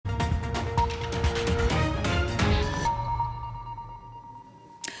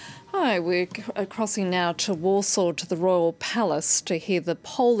we're crossing now to Warsaw, to the Royal Palace, to hear the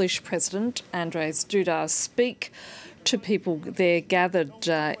Polish President, Andrzej Duda, speak to people there gathered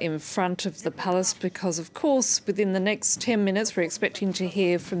in front of the palace because, of course, within the next 10 minutes, we're expecting to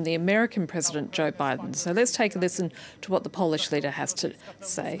hear from the American President, Joe Biden. So let's take a listen to what the Polish leader has to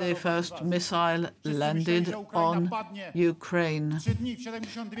say. The first missile landed on Ukraine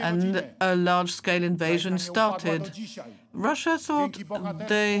and a large-scale invasion started. Russia thought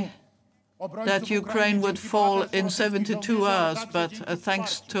that Ukraine would fall in 72 hours, but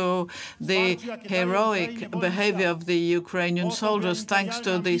thanks to the heroic behavior of the Ukrainian soldiers, thanks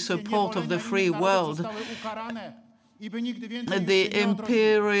to the support of the free world, the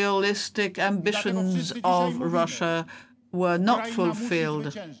imperialistic ambitions of Russia were not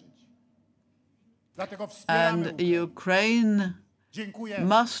fulfilled. And Ukraine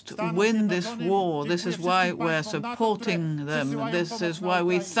must win this war. This is why we're supporting them. This is why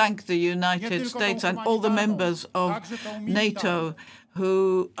we thank the United States and all the members of NATO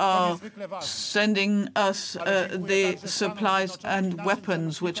who are sending us the supplies and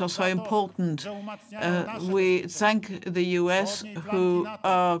weapons which are so important. We thank the US who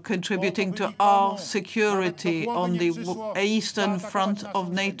are contributing to our security on the eastern front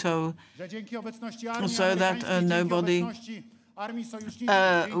of NATO so that nobody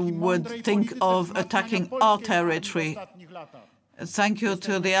would think of attacking our territory. Thank you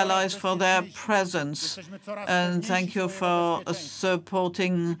to the allies for their presence, and thank you for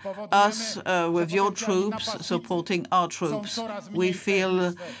supporting us with your troops, supporting our troops. We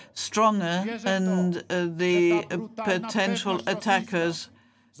feel stronger, and the potential attackers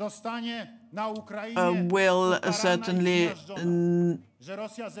will certainly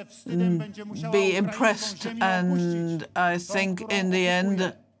be impressed, and I think in the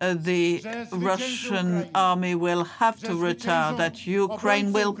end the Russian army will have to retire, that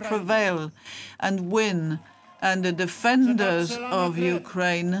Ukraine will prevail and win, and the defenders of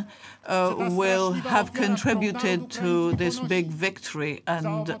Ukraine will have contributed to this big victory,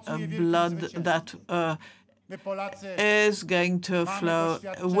 and blood that is going to flow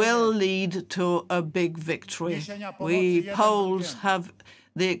will lead to a big victory. We Poles have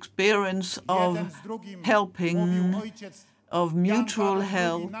the experience of helping, of mutual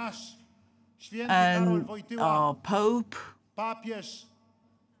help, and our Pope,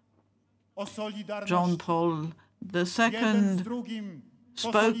 John Paul II,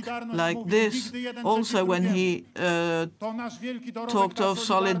 spoke like this also when he talked of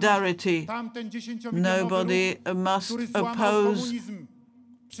solidarity. Nobody must oppose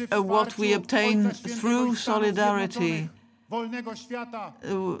what we obtain through solidarity.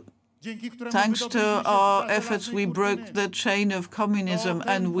 Thanks to our efforts, we broke the chain of communism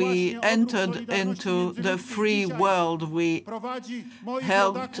and we entered into the free world. We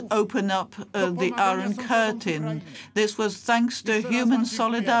helped open up the Iron Curtain. This was thanks to human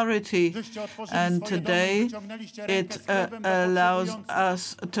solidarity. And today it allows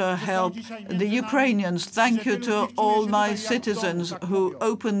us to help the Ukrainians. Thank you to all my citizens who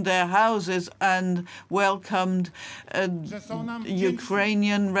opened their houses and welcomed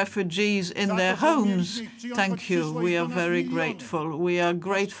Ukrainian refugees in their homes. Thank you. We are very grateful. We are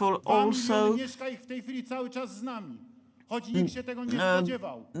grateful also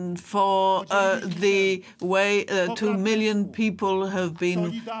for the way 2 million people have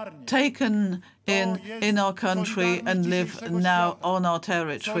been taken in our country and live now on our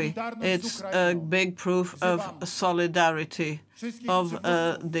territory. It's a big proof of solidarity of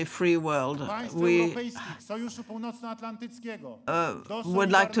the free world. We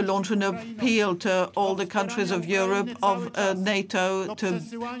would like to launch an appeal to all the countries of Europe, of NATO, to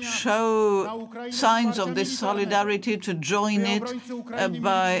show signs of this solidarity, to join it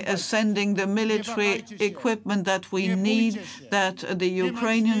by sending the military equipment that we need, that the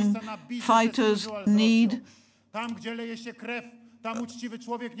Ukrainian fighters need.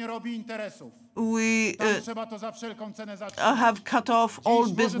 We have cut off all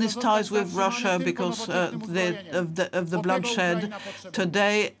business ties with Russia because of the bloodshed.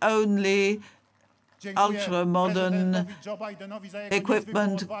 Today, only ultra-modern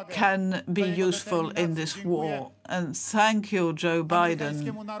equipment can be useful in this war. And thank you, Joe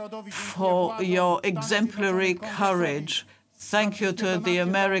Biden, for your exemplary courage. Thank you to the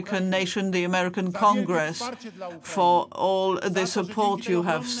American nation, the American Congress, for all the support you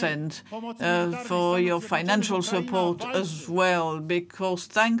have sent, for your financial support as well, because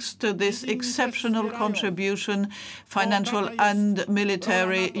thanks to this exceptional contribution, financial and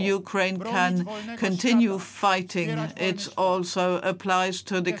military, Ukraine can continue fighting. It also applies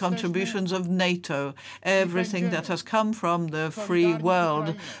to the contributions of NATO, everything that has come from the free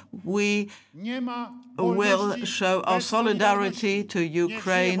world. We will show our solidarity to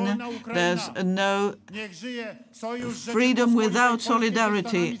Ukraine. There's no freedom without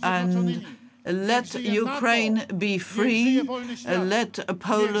solidarity, and let Ukraine be free, let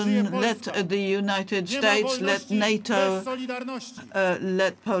Poland, let the United States, let NATO,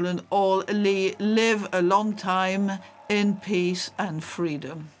 let Poland all live a long time in peace and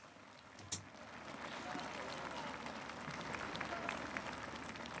freedom.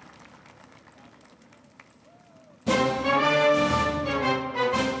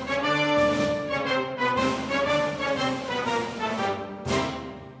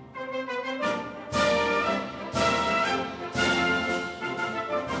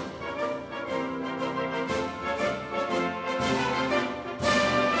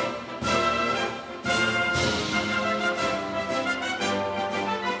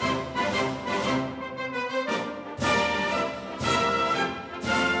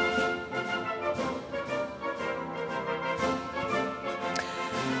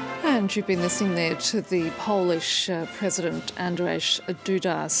 And you've been listening there to the Polish President Andrzej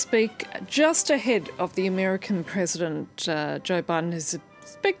Duda speak just ahead of the American President Joe Biden, who's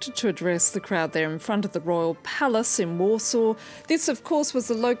expected to address the crowd there in front of the Royal Palace in Warsaw. This, of course, was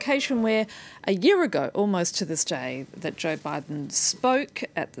the location where a year ago, almost to this day, that Joe Biden spoke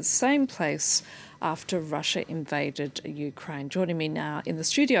at the same place after Russia invaded Ukraine. Joining me now in the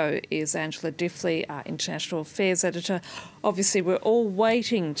studio is Angela Diffley, our International Affairs Editor. Obviously, we're all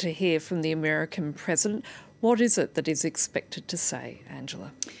waiting to hear from the American president. What is it that is expected to say,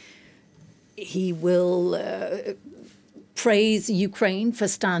 Angela? He will praise Ukraine for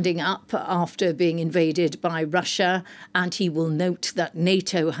standing up after being invaded by Russia, and he will note that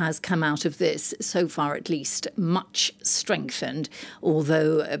NATO has come out of this, so far at least, much strengthened,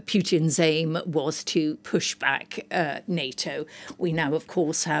 although Putin's aim was to push back NATO. We now, of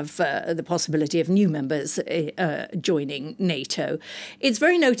course, have the possibility of new members joining NATO. It's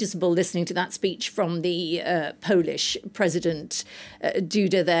very noticeable listening to that speech from the Polish President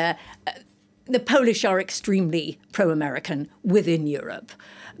Duda there. The Polish are extremely pro-American within Europe.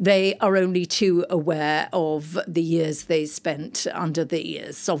 They are only too aware of the years they spent under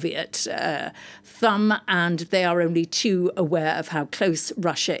the Soviet thumb, and they are only too aware of how close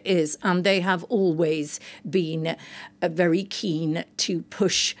Russia is. And they have always been very keen to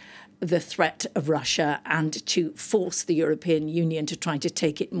push the threat of Russia and to force the European Union to try to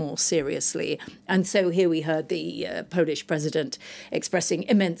take it more seriously. And so here we heard the Polish president expressing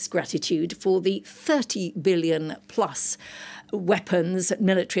immense gratitude for the 30 billion plus weapons,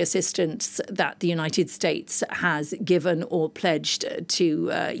 military assistance that the United States has given or pledged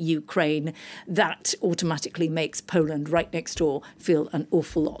to Ukraine. That automatically makes Poland, right next door, feel an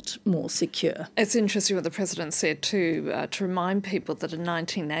awful lot more secure. It's interesting what the president said too, to remind people that in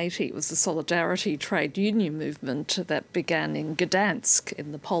 1980 it was the Solidarity trade union movement that began in Gdansk,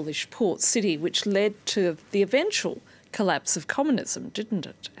 in the Polish port city, which led to the eventual collapse of communism, didn't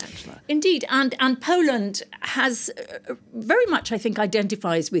it, Angela? Indeed, and Poland has very much, I think,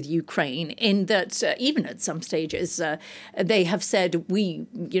 identifies with Ukraine in that even at some stages they have said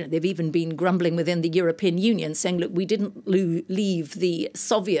they've even been grumbling within the European Union, saying, look, we didn't leave the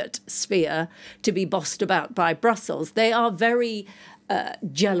Soviet sphere to be bossed about by Brussels. They are very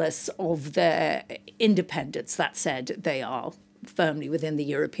jealous of their independence. That said, they are firmly within the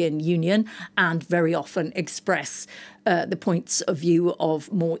European Union and very often express the points of view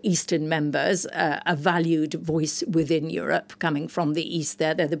of more Eastern members, a valued voice within Europe coming from the East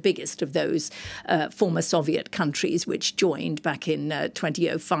there. They're the biggest of those former Soviet countries which joined back in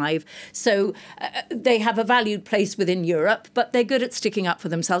 2005. So they have a valued place within Europe, but they're good at sticking up for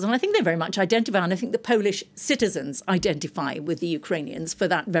themselves. And I think they very much identify, and I think the Polish citizens identify with the Ukrainians for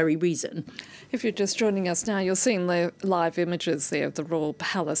that very reason. If you're just joining us now, you're seeing the live images there of the Royal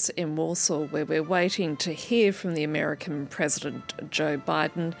Palace in Warsaw, where we're waiting to hear from the American President Joe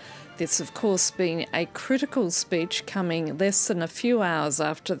Biden. This, of course, being a critical speech coming less than a few hours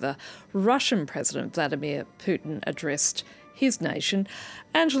after the Russian President Vladimir Putin addressed his nation.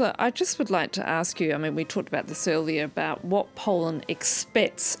 Angela, I just would like to ask you, I mean, we talked about this earlier, about what Poland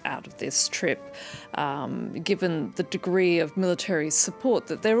expects out of this trip, given the degree of military support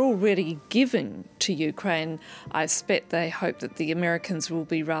that they're already giving to Ukraine. I expect they hope that the Americans will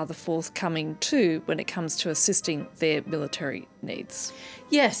be rather forthcoming too when it comes to assisting their military needs.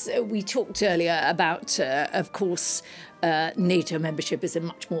 Yes, we talked earlier about, of course, NATO membership is a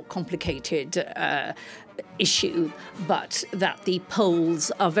much more complicated issue, but that the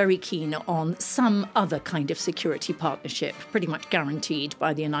Poles are very keen on some other kind of security partnership, pretty much guaranteed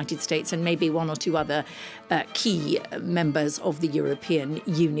by the United States and maybe one or two other key members of the European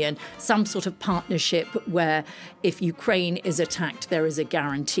Union. Some sort of partnership where if Ukraine is attacked, there is a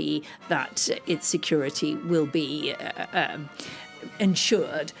guarantee that its security will be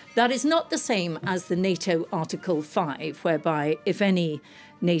ensured. That is not the same as the NATO Article 5, whereby if any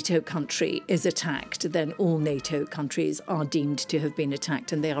NATO country is attacked, then all NATO countries are deemed to have been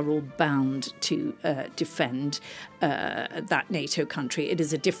attacked and they are all bound to defend that NATO country. It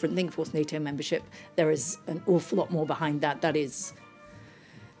is a different thing, of course, NATO membership. There is an awful lot more behind that. That is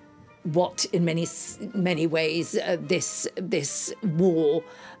what, in many ways, this war.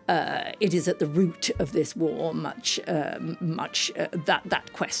 It is at the root of this war, that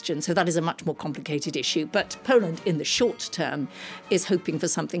question. So that is a much more complicated issue. But Poland, in the short term, is hoping for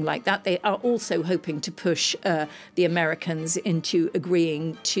something like that. They are also hoping to push the Americans into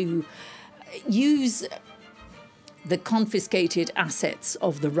agreeing to use the confiscated assets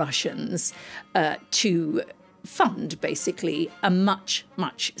of the Russians to fund, basically, a much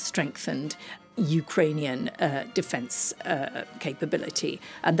strengthened Ukrainian defence capability.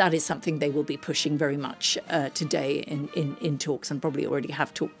 And that is something they will be pushing very much today in talks, and probably already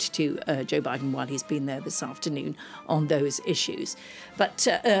have talked to Joe Biden while he's been there this afternoon on those issues. But,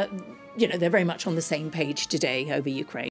 they're very much on the same page today over Ukraine.